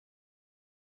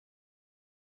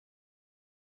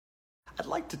I'd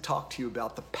like to talk to you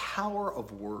about the power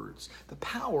of words, the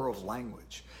power of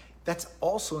language. That's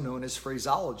also known as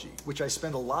phraseology, which I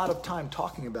spend a lot of time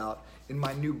talking about in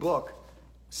my new book,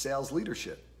 Sales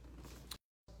Leadership.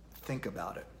 Think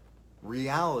about it.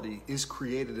 Reality is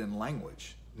created in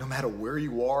language, no matter where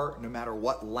you are, no matter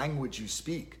what language you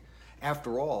speak.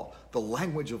 After all, the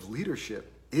language of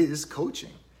leadership is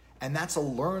coaching, and that's a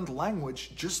learned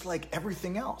language just like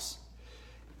everything else.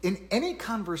 In any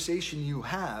conversation you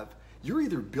have, you're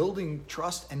either building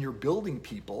trust and you're building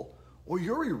people, or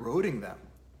you're eroding them.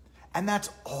 And that's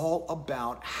all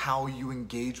about how you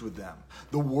engage with them.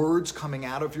 The words coming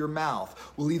out of your mouth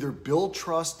will either build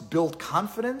trust, build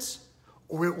confidence,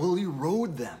 or it will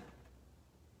erode them.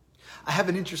 I have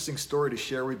an interesting story to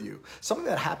share with you. Something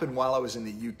that happened while I was in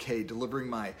the UK delivering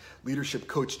my leadership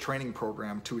coach training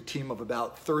program to a team of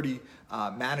about 30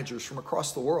 managers from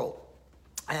across the world.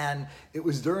 And it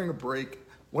was during a break,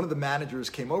 one of the managers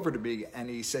came over to me and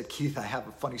he said, "Keith, I have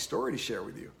a funny story to share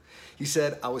with you." He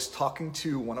said, "I was talking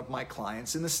to one of my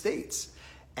clients in the States,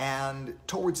 and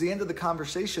towards the end of the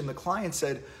conversation, the client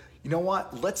said, 'You know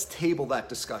what, let's table that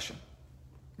discussion.'"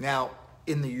 Now,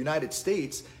 in the United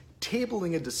States,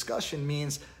 tabling a discussion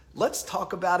means let's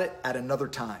talk about it at another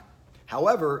time.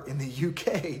 However, in the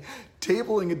UK,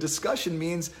 tabling a discussion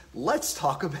means let's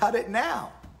talk about it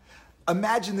now.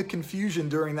 Imagine the confusion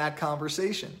during that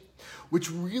conversation, which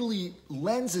really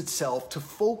lends itself to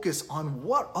focus on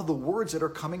what are the words that are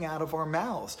coming out of our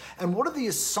mouths and what are the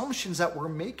assumptions that we're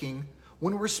making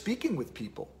when we're speaking with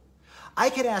people. I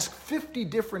could ask 50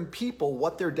 different people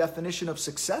what their definition of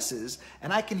success is,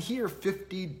 and I can hear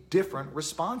 50 different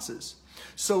responses.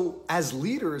 So as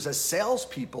leaders, as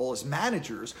salespeople, as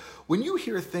managers, when you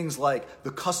hear things like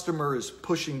the customer is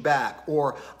pushing back,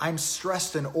 or I'm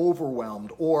stressed and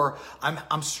overwhelmed, or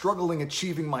I'm struggling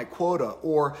achieving my quota,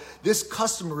 or this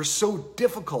customer is so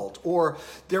difficult, or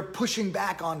they're pushing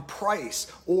back on price,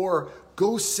 or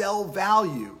go sell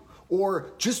value,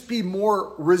 or just be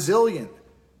more resilient.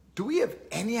 Do we have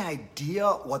any idea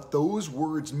what those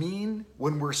words mean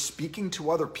when we're speaking to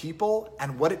other people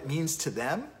and what it means to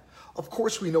them? Of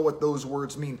course, we know what those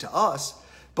words mean to us,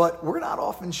 but we're not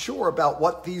often sure about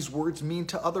what these words mean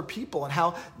to other people and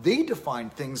how they define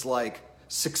things like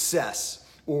success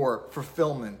or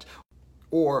fulfillment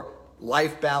or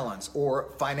life balance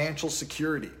or financial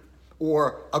security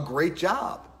or a great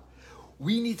job.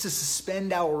 We need to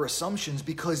suspend our assumptions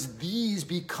because these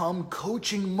become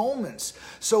coaching moments.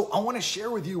 So I want to share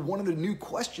with you one of the new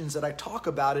questions that I talk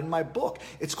about in my book.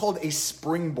 It's called a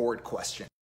springboard question.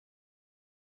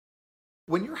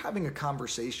 When you're having a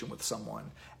conversation with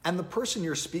someone and the person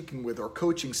you're speaking with or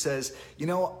coaching says, "You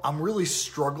know, I'm really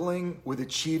struggling with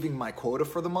achieving my quota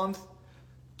for the month,"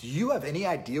 do you have any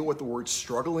idea what the word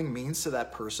struggling means to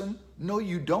that person? No,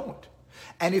 you don't.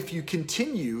 And if you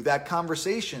continue that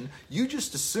conversation, you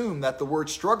just assume that the word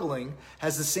struggling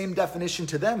has the same definition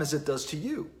to them as it does to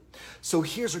you. So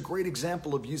here's a great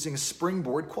example of using a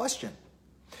springboard question.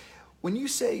 When you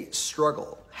say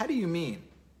struggle, how do you mean?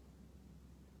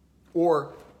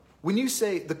 Or when you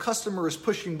say the customer is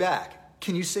pushing back,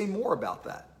 can you say more about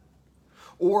that?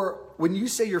 Or when you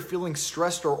say you're feeling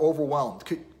stressed or overwhelmed,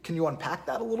 can you unpack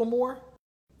that a little more?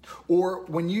 Or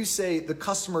when you say the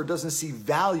customer doesn't see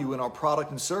value in our product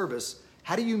and service,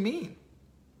 how do you mean?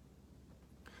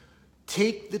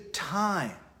 Take the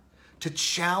time to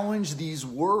challenge these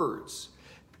words,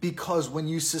 because when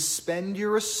you suspend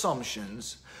your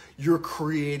assumptions, you're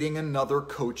creating another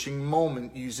coaching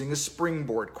moment using a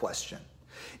springboard question.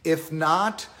 If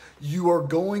not, you are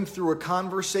going through a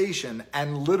conversation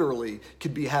and literally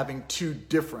could be having two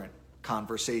different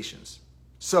conversations.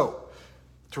 So,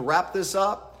 to wrap this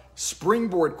up,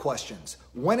 springboard questions.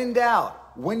 When in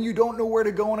doubt, when you don't know where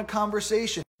to go in a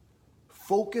conversation,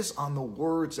 focus on the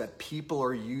words that people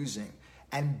are using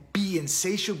and be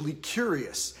insatiably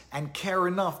curious and care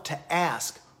enough to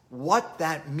ask what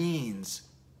that means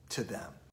to them.